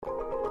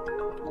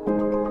A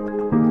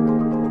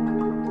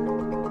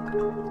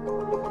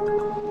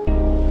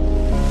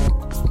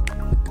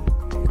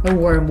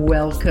warm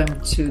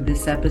welcome to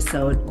this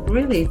episode.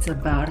 Really, it's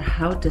about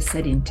how to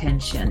set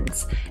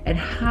intentions and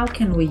how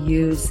can we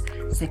use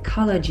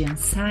psychology and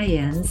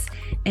science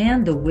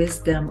and the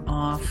wisdom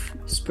of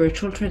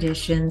spiritual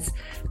traditions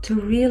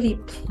to really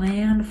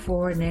plan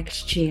for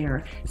next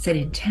year, set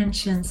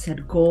intentions,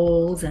 set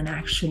goals, and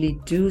actually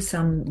do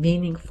some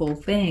meaningful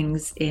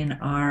things in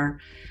our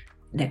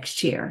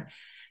next year.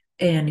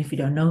 And if you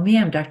don't know me,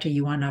 I'm Dr.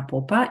 Ioana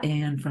Popa,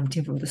 and from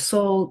Team for the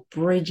Soul,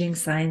 bridging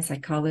science,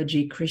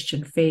 psychology,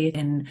 Christian faith,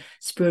 and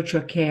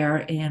spiritual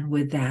care. And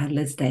with that,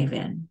 let's dive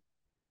in.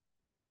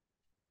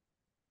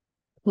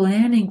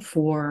 Planning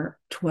for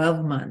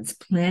 12 months,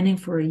 planning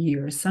for a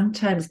year,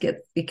 sometimes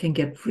it can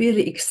get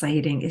really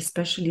exciting,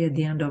 especially at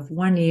the end of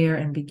one year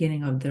and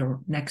beginning of the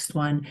next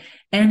one.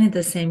 And at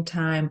the same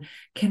time,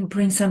 can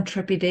bring some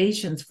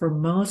trepidations for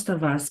most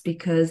of us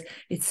because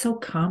it's so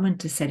common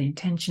to set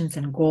intentions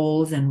and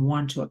goals and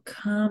want to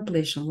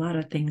accomplish a lot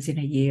of things in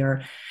a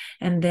year.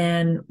 And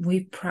then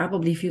we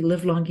probably, if you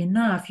live long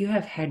enough, you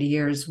have had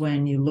years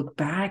when you look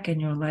back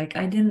and you're like,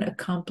 I didn't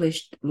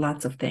accomplish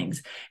lots of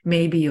things.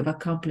 Maybe you've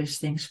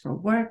accomplished things for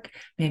work,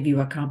 maybe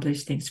you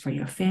accomplish things for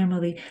your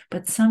family,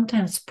 but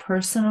sometimes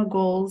personal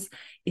goals,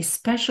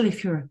 especially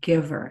if you're a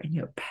giver and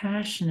you're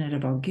passionate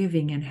about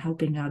giving and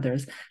helping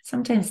others,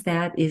 sometimes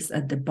that is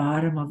at the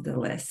bottom of the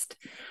list.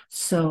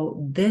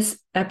 So this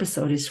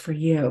episode is for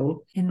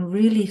you in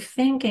really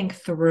thinking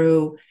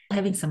through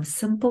having some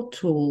simple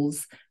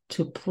tools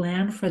to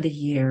plan for the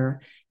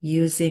year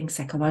using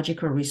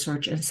psychological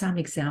research and some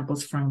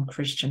examples from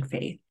Christian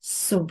faith.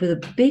 So the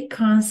big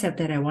concept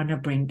that I want to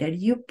bring that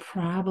you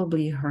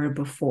probably heard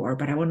before,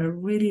 but I want to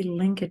really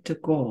link it to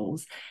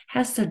goals,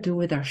 has to do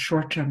with our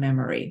short-term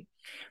memory.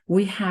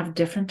 We have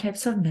different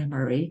types of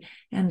memory,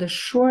 and the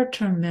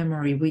short-term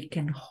memory we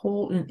can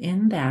hold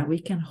in that we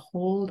can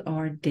hold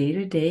our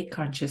day-to-day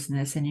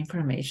consciousness and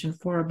information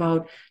for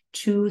about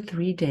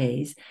 2-3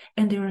 days.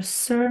 And there are a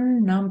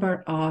certain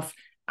number of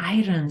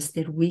items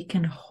that we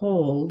can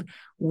hold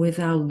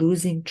without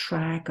losing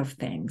track of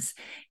things.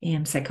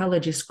 And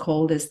psychologists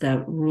call this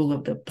the rule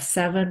of the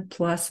 7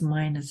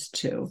 ±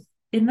 2.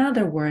 In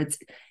other words,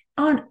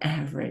 on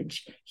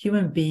average,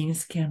 human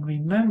beings can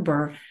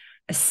remember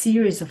a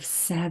series of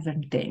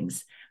 7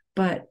 things,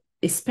 but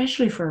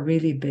especially if we're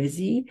really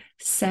busy,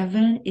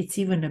 7, it's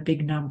even a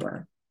big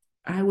number.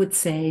 I would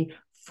say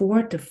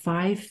 4 to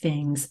 5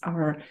 things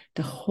are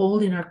the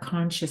hold in our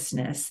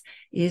consciousness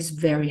is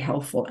very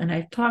helpful. And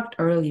I talked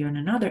earlier in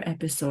another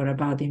episode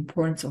about the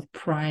importance of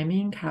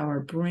priming, how our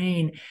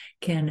brain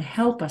can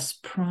help us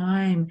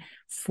prime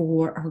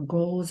for our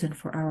goals and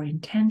for our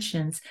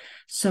intentions.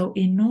 So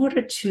in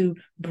order to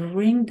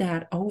bring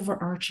that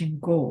overarching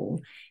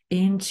goal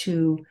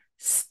into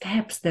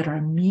steps that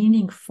are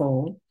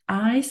meaningful,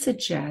 I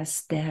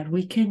suggest that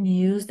we can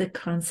use the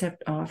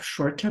concept of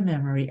short-term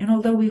memory. And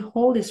although we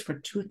hold this for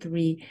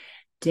 2-3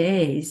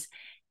 days,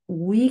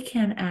 we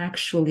can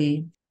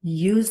actually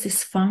use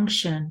this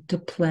function to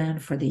plan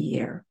for the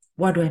year.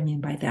 What do I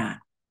mean by that?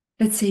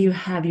 Let's say you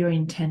have your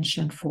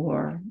intention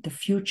for the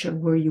future,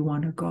 where you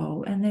want to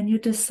go, and then you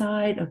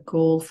decide a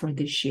goal for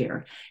this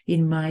year. It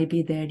might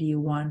be that you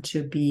want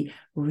to be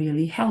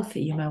really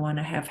healthy. You might want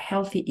to have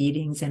healthy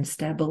eatings and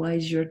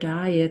stabilize your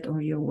diet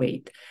or your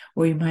weight.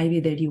 Or it might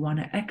be that you want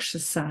to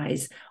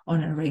exercise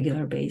on a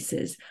regular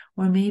basis.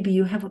 Or maybe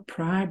you have a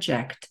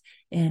project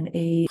and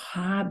a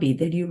hobby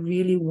that you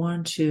really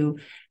want to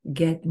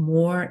get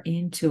more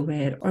into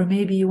it. Or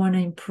maybe you want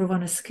to improve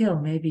on a skill.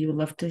 Maybe you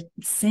love to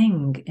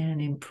sing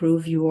and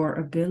improve your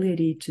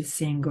ability to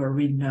sing or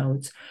read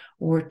notes,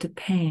 or to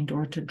paint,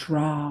 or to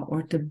draw,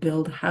 or to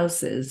build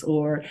houses,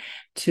 or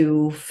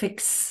to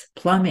fix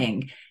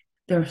plumbing.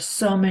 There are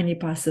so many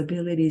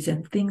possibilities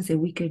and things that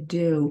we could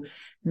do,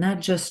 not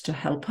just to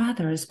help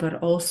others,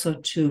 but also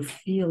to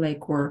feel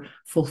like we're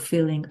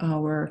fulfilling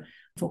our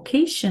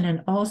vocation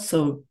and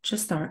also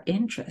just our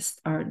interest,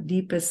 our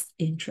deepest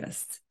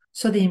interests.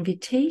 So the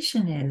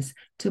invitation is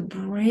to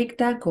break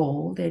that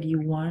goal that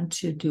you want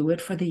to do it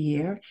for the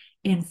year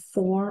in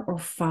 4 or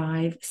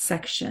 5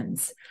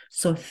 sections.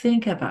 So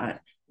think about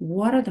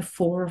what are the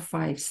 4 or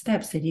 5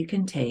 steps that you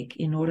can take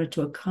in order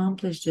to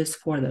accomplish this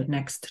for the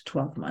next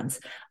 12 months.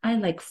 I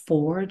like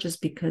 4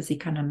 just because it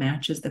kind of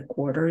matches the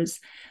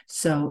quarters.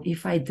 So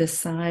if I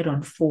decide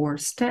on 4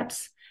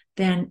 steps,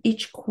 then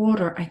each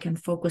quarter I can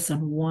focus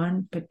on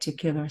one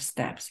particular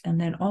steps. And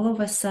then all of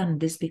a sudden,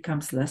 this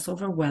becomes less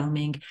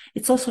overwhelming.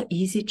 It's also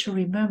easy to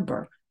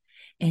remember.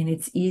 And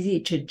it's easy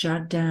to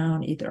jot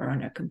down either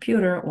on a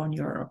computer or on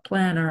your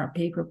planner, a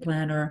paper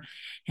planner.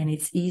 And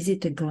it's easy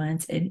to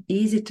glance and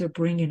easy to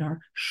bring in our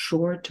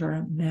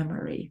short-term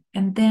memory.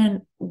 And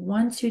then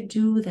once you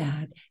do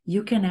that,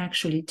 you can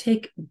actually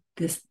take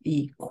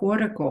the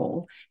quarter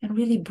goal and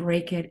really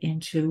break it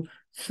into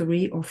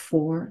 3 or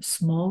 4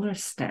 smaller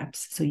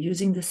steps. So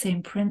using the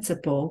same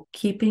principle,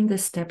 keeping the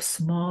steps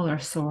smaller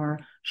so our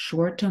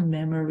short-term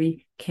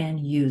memory can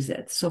use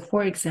it. So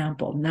for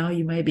example, now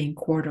you might be in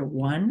quarter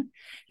one,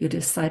 you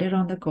decided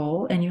on the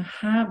goal and you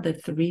have the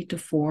 3 to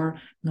 4,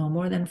 no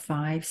more than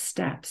 5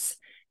 steps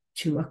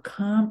to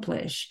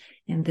accomplish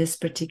in this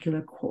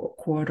particular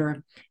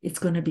quarter. It's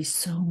going to be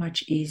so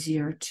much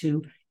easier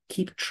to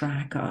keep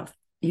track of.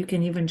 You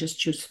can even just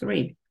choose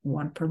 3,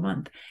 1 per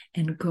month,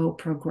 and go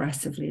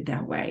progressively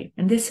that way.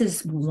 And this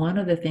is one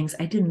of the things,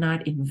 I did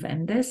not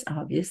invent this,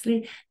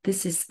 obviously.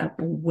 This is a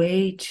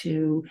way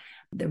to,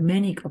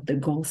 many of the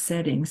goal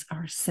settings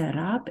are set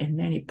up and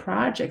many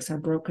projects are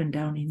broken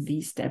down in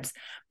these steps.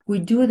 We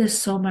do this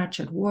so much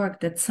at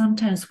work that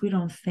sometimes we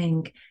don't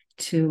think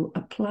to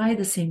apply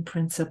the same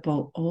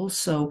principle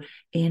also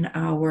in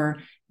our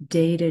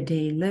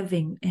day-to-day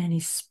living, and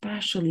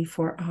especially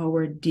for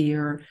our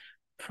dear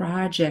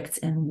projects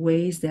and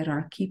ways that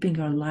are keeping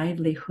our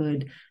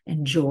livelihood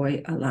and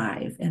joy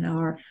alive and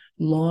our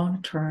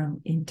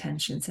long-term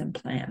intentions and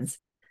plans.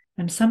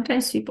 And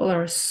sometimes people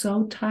are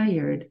so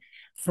tired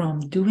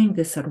from doing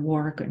this at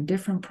work and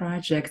different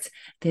projects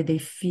that they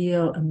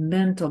feel a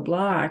mental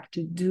block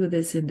to do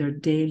this in their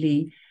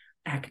daily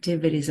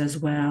activities as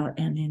well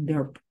and in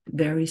their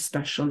very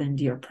special and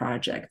dear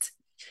projects.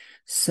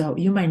 So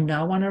you might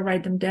not want to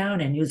write them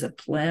down and use a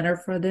planner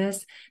for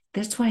this.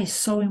 That's why it's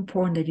so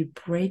important that you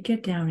break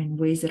it down in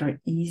ways that are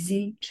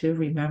easy to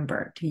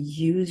remember, to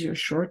use your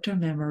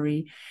short-term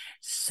memory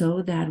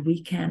so that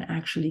we can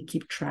actually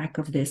keep track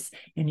of this.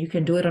 And you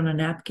can do it on a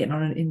napkin,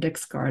 on an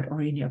index card,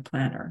 or in your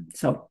planner.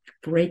 So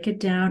break it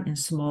down in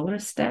smaller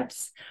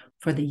steps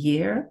for the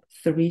year,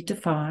 3 to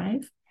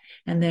 5.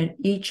 And then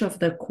each of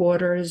the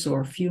quarters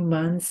or few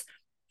months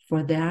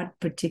for that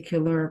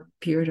particular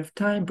period of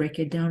time, break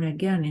it down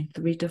again in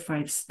 3 to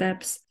 5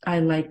 steps. I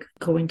like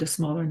going to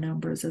smaller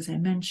numbers, as I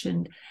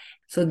mentioned.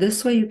 So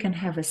this way you can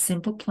have a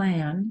simple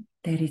plan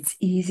that it's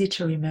easy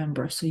to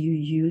remember. So you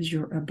use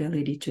your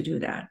ability to do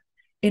that.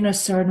 In a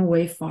certain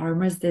way,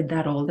 farmers did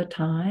that all the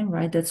time,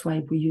 right? That's why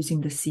we're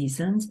using the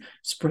seasons,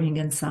 spring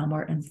and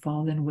summer and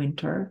fall and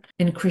winter.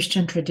 In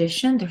Christian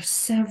tradition, there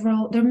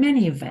are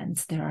many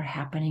events that are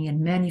happening and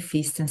many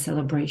feasts and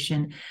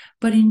celebration.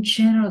 But in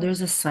general,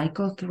 there's a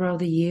cycle throughout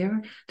the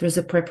year. There's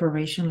a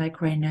preparation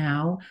like right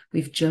now.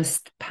 We've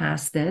just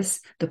passed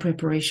this, the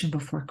preparation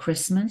before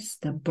Christmas,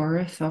 the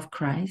birth of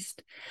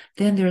Christ.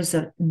 Then there's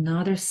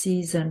another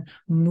season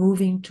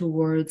moving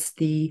towards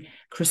the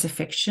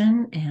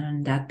crucifixion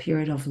and that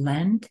period of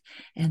Lent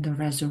and the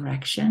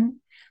resurrection.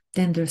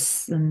 Then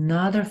there's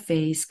another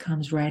phase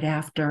comes right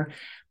after,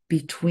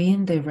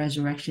 between the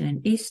resurrection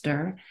and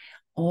Easter,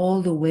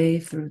 all the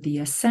way through the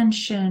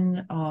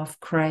ascension of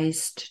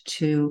Christ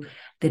to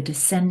the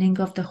descending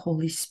of the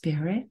Holy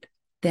Spirit.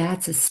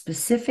 That's a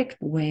specific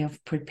way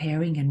of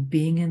preparing and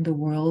being in the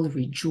world,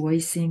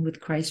 rejoicing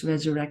with Christ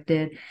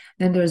resurrected.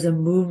 Then there's a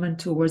movement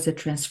towards the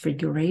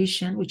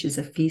Transfiguration, which is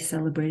a feast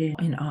celebrated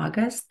in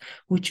August,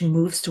 which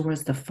moves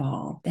towards the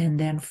fall. And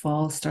then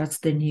fall starts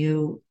the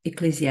new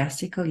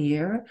ecclesiastical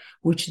year,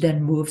 which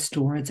then moves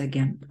towards,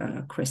 again,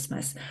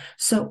 Christmas.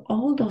 So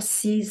all those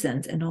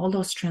seasons and all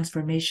those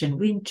transformations,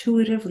 we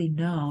intuitively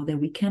know that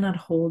we cannot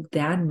hold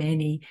that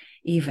many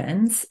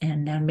events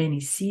and that many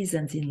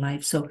seasons in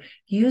life. So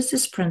use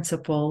this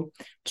principle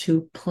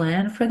to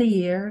plan for the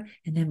year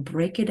and then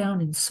break it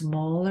down in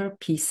smaller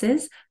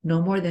pieces,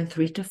 no more than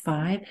 3 to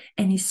 5,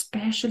 and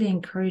especially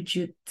encourage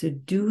you to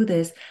do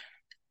this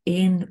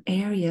in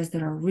areas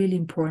that are really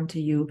important to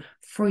you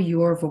for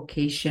your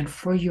vocation,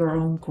 for your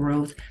own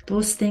growth,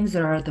 those things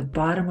that are at the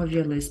bottom of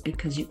your list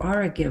because you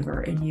are a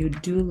giver and you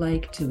do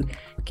like to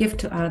give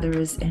to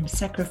others and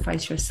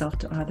sacrifice yourself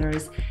to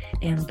others.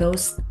 And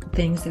those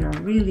things that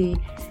are really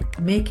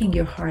making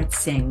your heart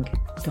sing,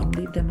 don't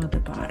leave them at the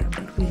bottom,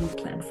 but really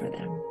plan for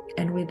them.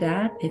 And with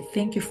that, I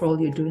thank you for all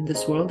you do in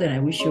this world, and I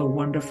wish you a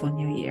wonderful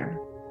new year.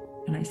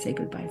 And I say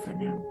goodbye for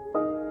now.